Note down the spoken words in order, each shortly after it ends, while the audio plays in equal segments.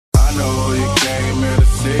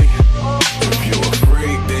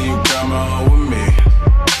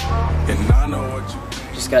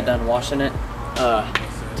got done washing it.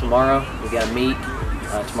 Tomorrow we got to meet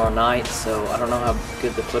tomorrow night, so I don't know how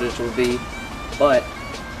good the footage will be, but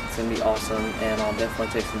it's gonna be awesome, and I'll definitely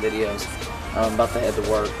take some videos. I'm about to head to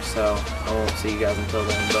work, so I won't see you guys until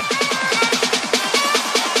then. But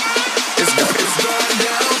it's going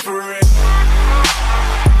down for real.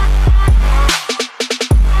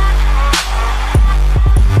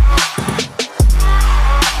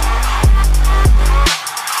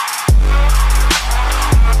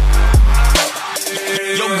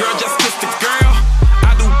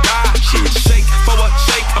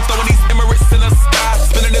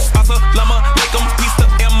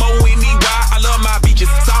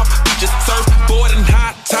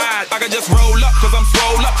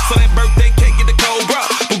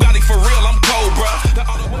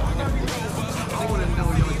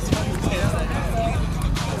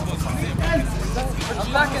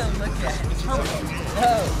 I'm not gonna look at it. No.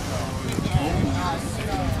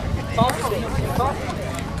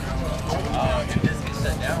 If this gets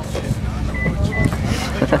shut down.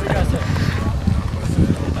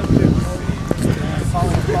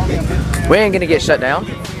 We ain't gonna get shut down.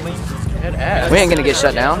 We ain't gonna get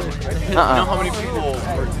shut down. You know how many people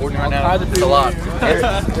are recording right now? It's a lot. There's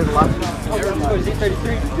a lot.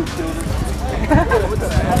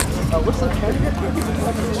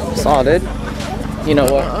 Saw, dude. You know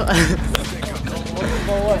what?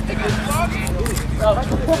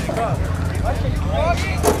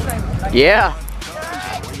 Yeah.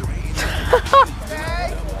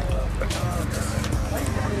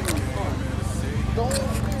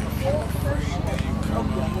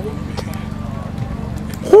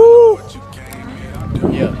 Woo.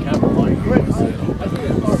 Yeah, camera line.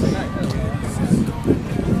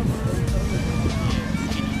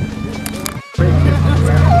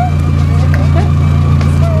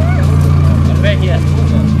 Yeah.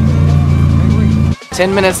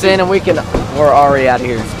 10 minutes in and we're already out of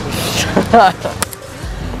here.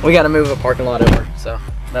 We gotta move a parking lot over, so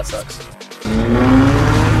that sucks.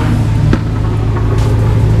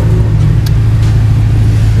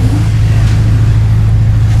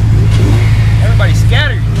 Everybody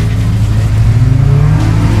scattered.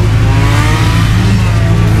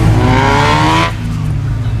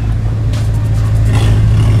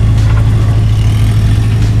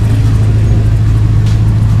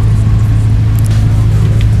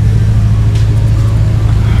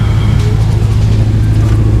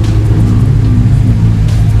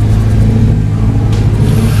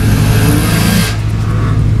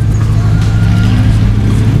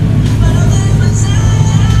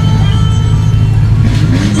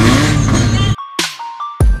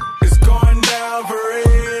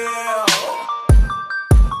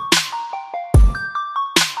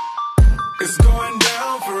 It's going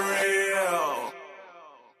down for real.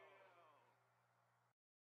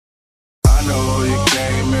 I know who you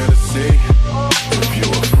came here to see. If you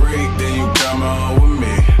a freak, then you come on with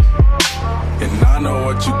me. And I know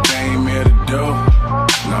what you came here to do.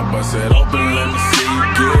 Now bust it open, let me see you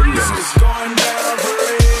get loose. It's going down for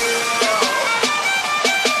real.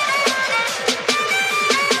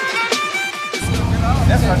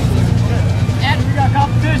 That's right. And we got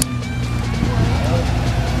competition.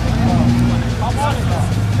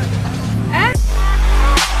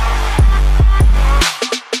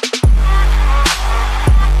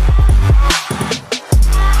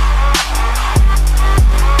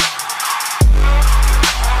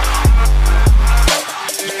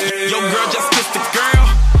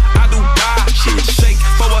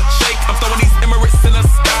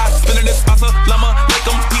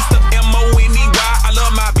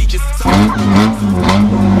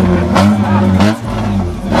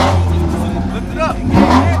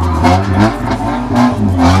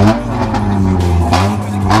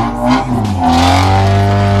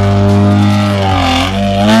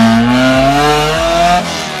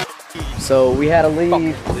 So we had to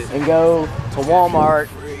leave and go to Walmart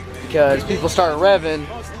because people started revving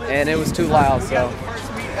and it was too loud. So,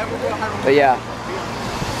 but yeah.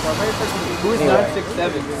 Who is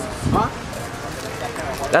 967? Huh?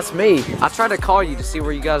 That's me. I tried to call you to see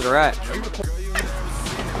where you guys are at.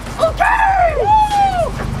 Okay!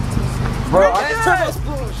 Bro,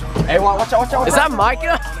 hey, watch out. Is that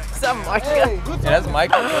Micah? Is that Micah? Yeah, that's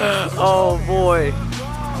Michael. Oh boy.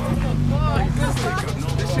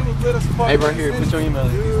 Hey, right here, put your email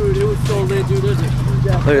in. Dude, it was so lit, dude. There's a huge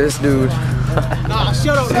Look at this dude. Nah,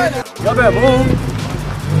 shut up. Y'all better move.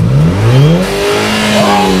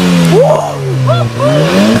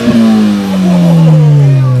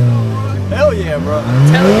 Hell yeah, bro.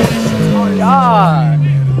 Oh God.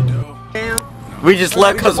 We just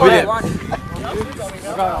left because we didn't.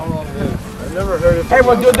 Never heard of it. Hey,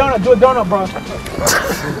 bro, do a donut, bro.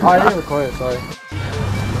 Alright, I didn't record it, sorry.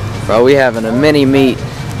 Bro, we having a mini meet.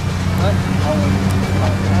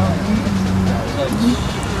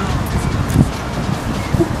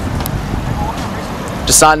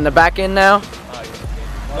 Deciding the back end now?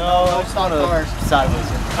 No, it's on a sideways.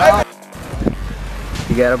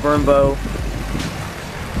 You got a Brembo.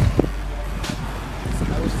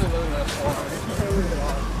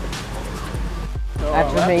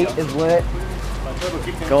 After meet is lit.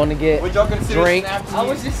 Going to get drink in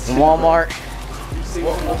Walmart.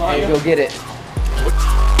 Go get it.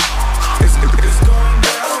 It's going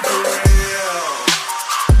down for real.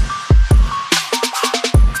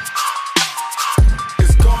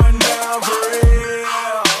 It's going down for real.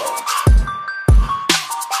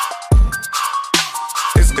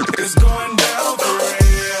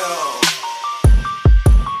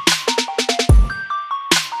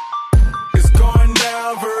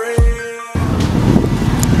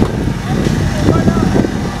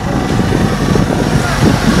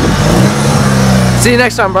 See you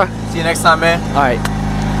next time, bro. See you next time, man. All right.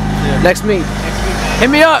 Next meet. Hit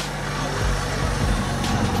me up.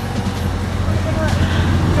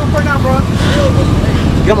 Come right now, bro.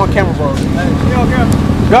 Get him on camera, bro.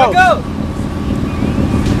 Go. Go.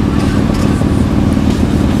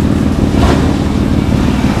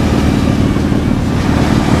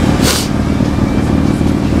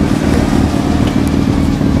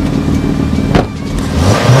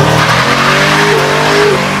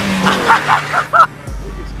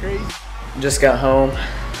 Just got home.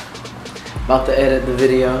 About to edit the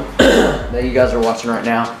video that you guys are watching right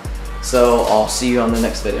now. So I'll see you on the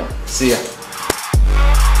next video. See ya.